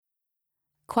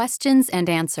Questions and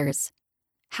answers.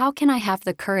 How can I have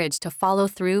the courage to follow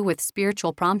through with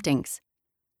spiritual promptings?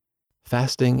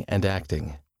 Fasting and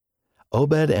acting.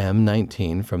 Obed M.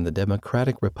 19 from the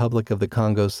Democratic Republic of the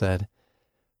Congo said,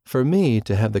 "For me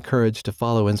to have the courage to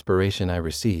follow inspiration I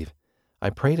receive, I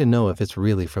pray to know if it's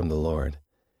really from the Lord.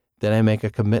 Then I make a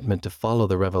commitment to follow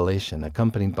the revelation,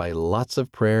 accompanied by lots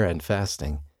of prayer and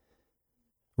fasting."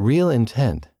 Real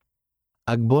intent.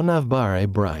 Agbonavbare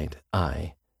Bright,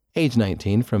 I, age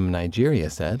 19 from Nigeria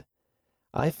said,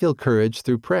 "I feel courage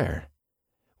through prayer.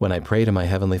 When I pray to my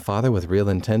Heavenly Father with real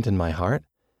intent in my heart,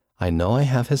 I know I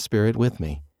have His Spirit with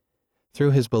me.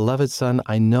 Through His beloved Son,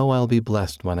 I know I'll be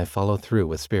blessed when I follow through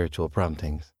with spiritual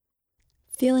promptings."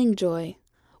 Feeling joy.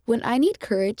 When I need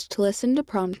courage to listen to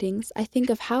promptings, I think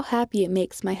of how happy it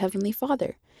makes my Heavenly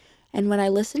Father. And when I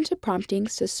listen to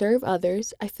promptings to serve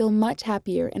others, I feel much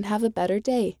happier and have a better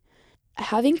day.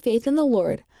 Having faith in the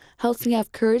Lord helps me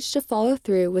have courage to follow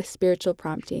through with spiritual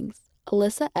promptings.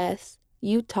 Alyssa S.,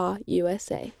 Utah,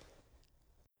 USA.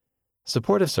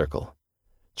 Supportive Circle.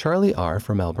 Charlie R.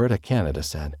 from Alberta, Canada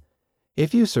said,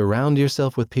 "If you surround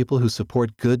yourself with people who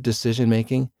support good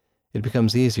decision-making, it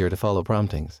becomes easier to follow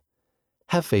promptings.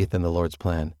 Have faith in the Lord's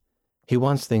plan. He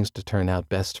wants things to turn out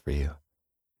best for you."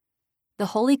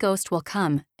 The Holy Ghost will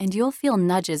come, and you'll feel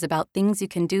nudges about things you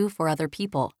can do for other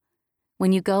people.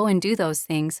 When you go and do those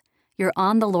things, you're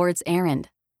on the Lord's errand.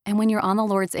 And when you're on the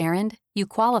Lord's errand, you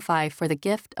qualify for the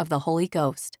gift of the Holy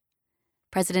Ghost.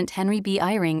 President Henry B.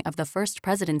 Eyring of the First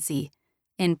Presidency,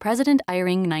 in President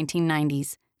Eyring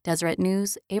 1990s, Deseret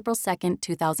News, April 2,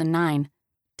 2009,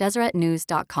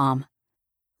 DeseretNews.com.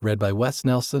 Read by Wes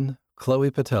Nelson, Chloe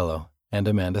Patello, and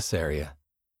Amanda Saria.